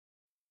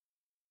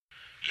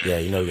Yeah,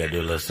 you know we gotta do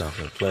a little something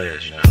for the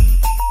players, you know.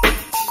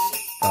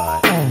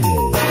 Alright.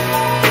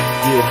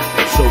 Yeah,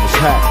 so what's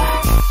happening?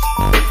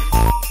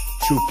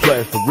 True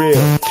player for real,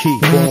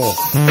 keep on.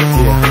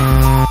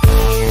 Yeah.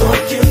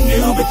 Thought you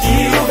knew, but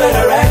you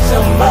better ask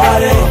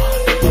somebody.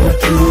 I'm a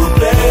true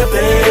player,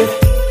 babe.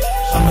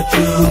 I'm a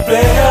true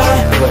player.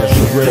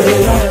 True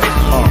player.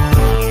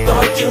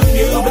 Thought you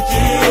knew, but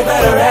you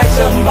better ask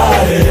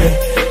somebody.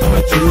 I'm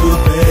a true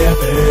player,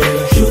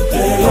 babe. True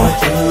player,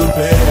 true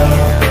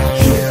player.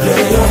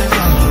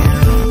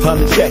 Come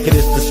and check it,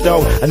 it's the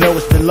stone. I know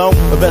it's been long,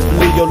 but best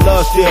believe your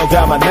love still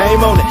got my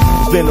name on it.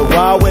 It's been a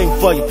while waiting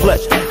for your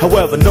pleasure.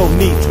 However, no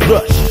need to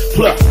rush.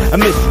 Plus, I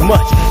miss you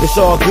much. It's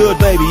all good,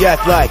 baby,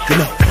 act like you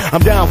know. I'm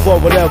down for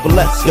whatever,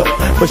 let's go.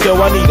 For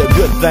sure, I need a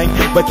good thing,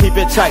 but keep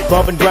it tight,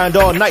 bump and grind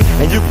all night.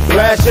 And you can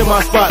flash in my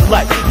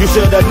spotlight. You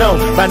should have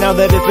known by now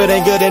that if it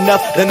ain't good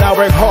enough, then I'll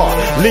work hard.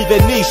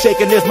 Leaving knees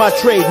shaking is my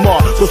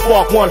trademark. So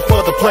spark one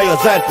for the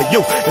players and for you.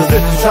 Cause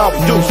this is how we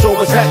do, so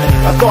what's happening?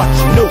 I thought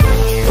you knew.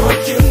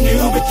 Thought you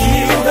knew, but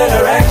you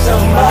better ask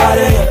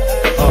somebody.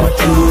 I'm a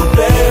true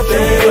player,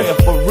 babe.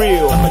 For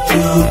real. I'm a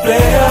true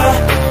player,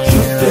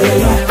 true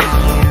player.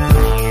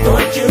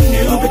 Thought you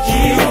knew, but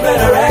you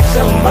better ask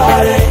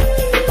somebody.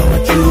 I'm a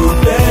true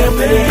player,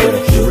 babe.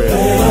 True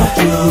player,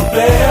 true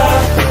player,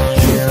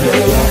 true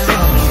player.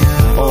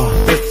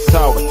 This is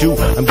how I do.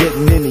 I'm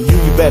getting into you,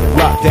 you better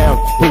lock down.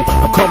 Boo,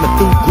 I'm coming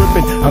through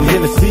gripping. I'm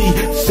Hennessy,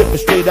 sipping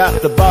straight out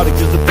the bottle.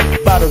 Just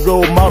about to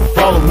roll mouth,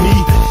 follow me.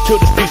 To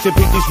the streets and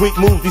beat these weak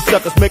moves. These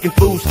suckers making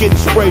fools, getting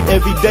sprayed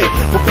every day.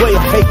 For player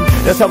hating,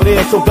 that's how it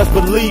is, so best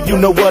believe you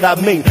know what I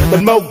mean.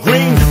 But Mo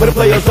Green, but the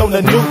players on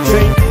the new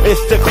team. It's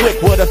the Clique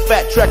with a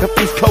fat track of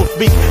East Coast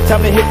beat.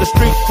 Time to hit the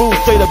streets, fools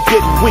straight up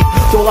getting weak.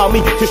 So allow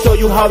me to show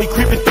you how we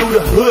creeping through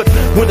the hood.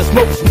 When the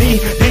smoke is knee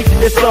deep,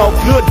 it's all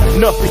good.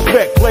 Enough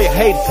respect, player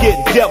haters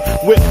getting dealt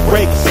with.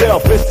 Break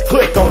yourself, it's the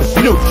Clique on the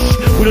snooch.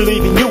 We're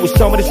leaving you with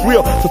some of this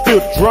real, so feel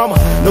the drama.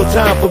 No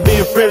time for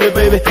being friendly,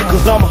 baby,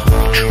 cause I'm a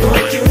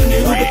thought you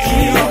knew, but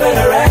you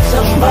better ask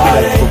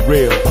somebody. For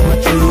real. I'm a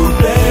true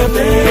player,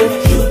 babe.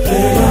 True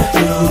player,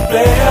 true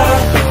player,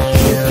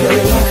 true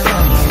player.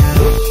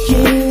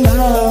 Looking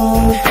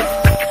on,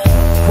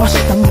 watch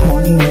the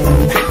morning.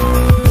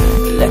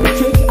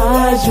 Electric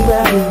eyes are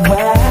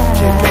everywhere.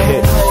 Take a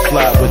hit,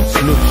 fly with the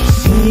snooch.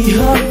 See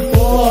her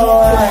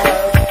boy,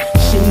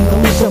 she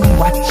knows I'm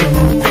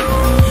watching.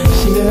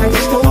 She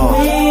likes the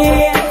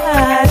way I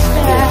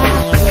stare.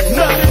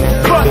 Nothing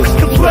but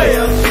the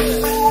players.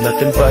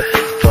 Nothing but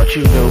thought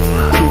you knew.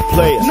 True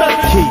players.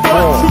 Keep on.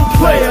 True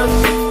players.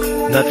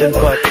 Nothing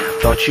but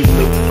thought you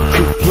knew.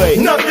 True players.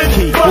 Nothing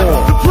keep but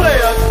on. the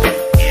players.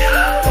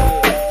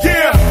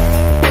 Yeah.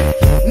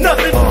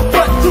 Nothing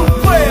but true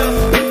players.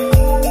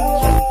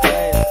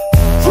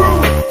 True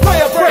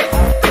player break.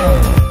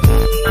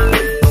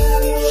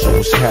 So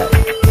what's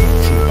happening?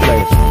 True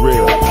players for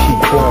real.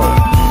 Keep on.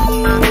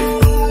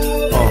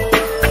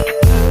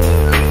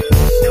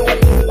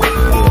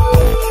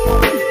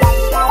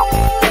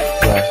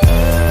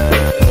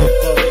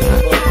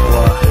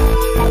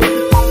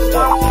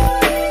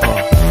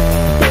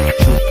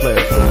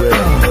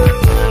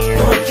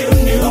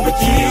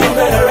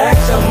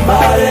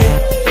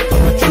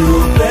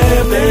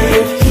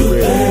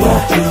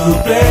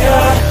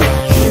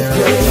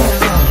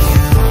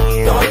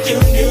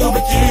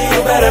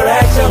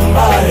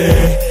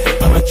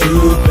 I'm a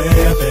true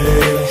player,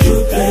 baby.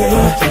 True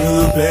player,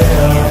 true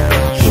player,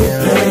 true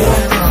player.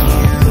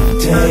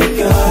 Take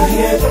a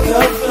hit,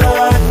 come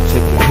fly.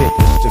 Take a hit,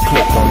 it's the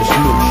Clique on the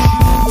snooch.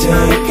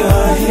 Take a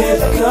hit,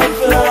 come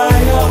fly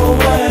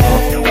away.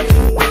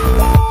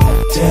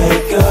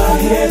 Take a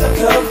hit,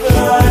 come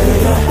fly.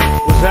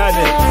 What's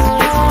happening?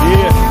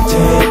 Yeah.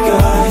 Take a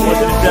hit.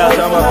 What's the shout out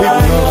to my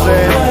people, you know what I'm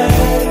saying?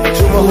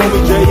 To my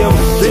homie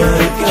JMC,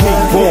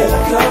 keep on.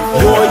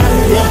 Boy,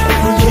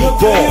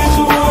 keep on.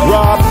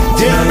 Rob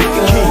D,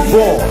 keep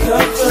on.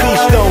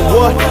 C-Stone,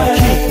 what?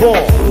 Keep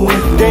on.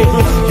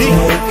 Dangerous D,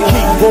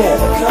 keep on.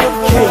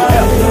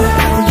 KF,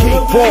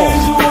 keep on.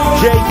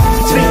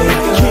 JC,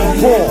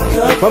 keep on.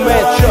 My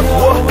man Chuck,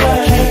 what?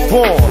 Keep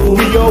on.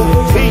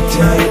 B.O.P,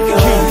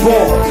 keep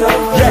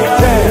on.